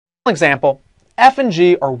Example, f and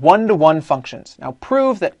g are one-to-one functions. Now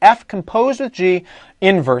prove that f composed with g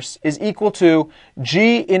inverse is equal to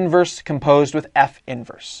g inverse composed with f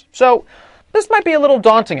inverse. So this might be a little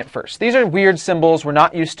daunting at first. These are weird symbols. We're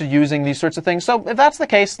not used to using these sorts of things. So if that's the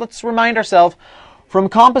case, let's remind ourselves from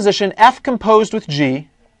composition, f composed with g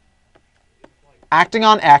acting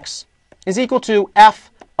on x is equal to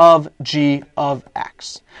f of g of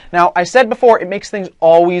x. Now, I said before, it makes things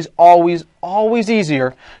always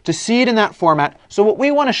easier to see it in that format. So what we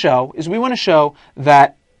want to show is we want to show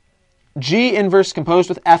that g inverse composed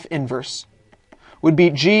with f inverse would be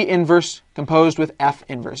g inverse composed with f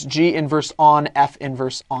inverse, g inverse on f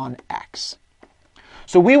inverse on x.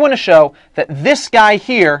 So we want to show that this guy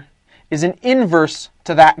here is an inverse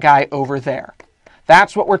to that guy over there.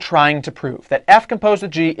 That's what we're trying to prove, that f composed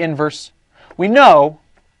with g inverse, we know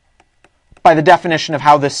by the definition of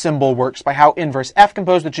how this symbol works, by how inverse f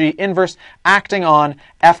composed with g inverse acting on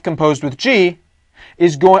f composed with g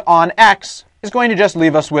is going on x is going to just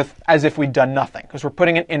leave us with as if we'd done nothing, because we're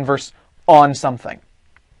putting an inverse on something.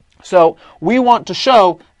 So we want to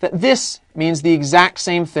show that this means the exact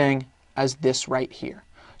same thing as this right here.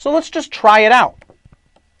 So let's just try it out.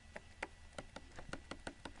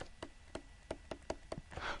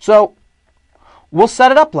 So we'll set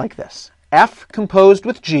it up like this. F composed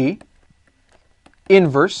with g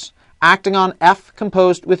inverse acting on f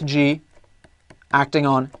composed with g acting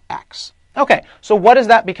on x. Okay, so what does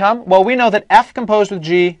that become? Well, we know that f composed with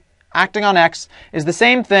g acting on x is the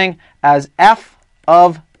same thing as f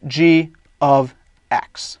of g of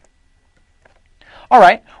x. All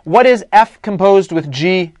right, what is f composed with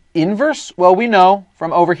g inverse? Well, we know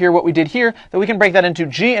from over here what we did here that we can break that into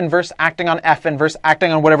g inverse acting on f inverse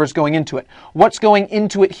acting on whatever's going into it. What's going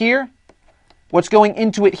into it here? What's going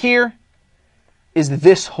into it here is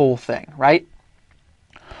this whole thing, right?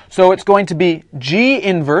 So it's going to be g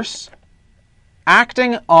inverse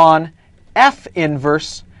acting on f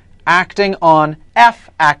inverse acting on f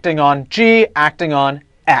acting on g acting on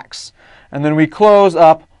x. And then we close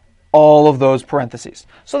up all of those parentheses.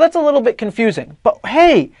 So that's a little bit confusing. But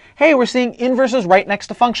hey, we're seeing inverses right next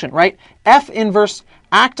to function, right? F inverse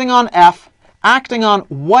acting on f acting on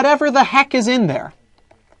whatever the heck is in there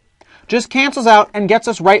just cancels out and gets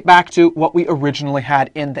us right back to what we originally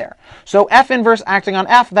had in there. So f inverse acting on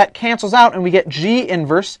f, that cancels out, and we get g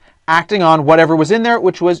inverse acting on whatever was in there,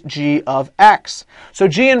 which was g of x. So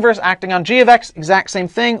g inverse acting on g of x, exact same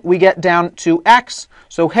thing. We get down to x.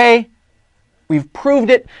 So hey, we've proved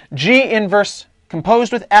it. G inverse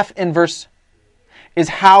composed with f inverse is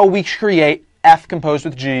how we create f composed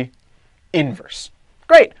with g inverse.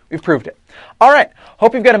 Great, we've proved it. All right,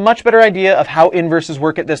 hope you've got a much better idea of how inverses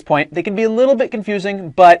work at this point. They can be a little bit confusing,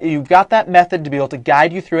 but you've got that method to be able to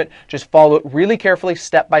guide you through it. Just follow it really carefully,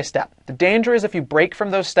 step by step. The danger is if you break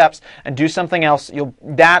from those steps and do something else,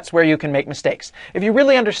 that's where you can make mistakes. If you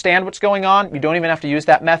really understand what's going on, you don't even have to use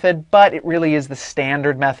that method, but it really is the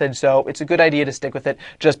standard method, so it's a good idea to stick with it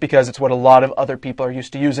just because it's what a lot of other people are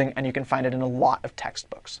used to using, and you can find it in a lot of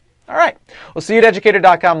textbooks. All right, we'll see you at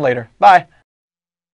Educator.com later. Bye.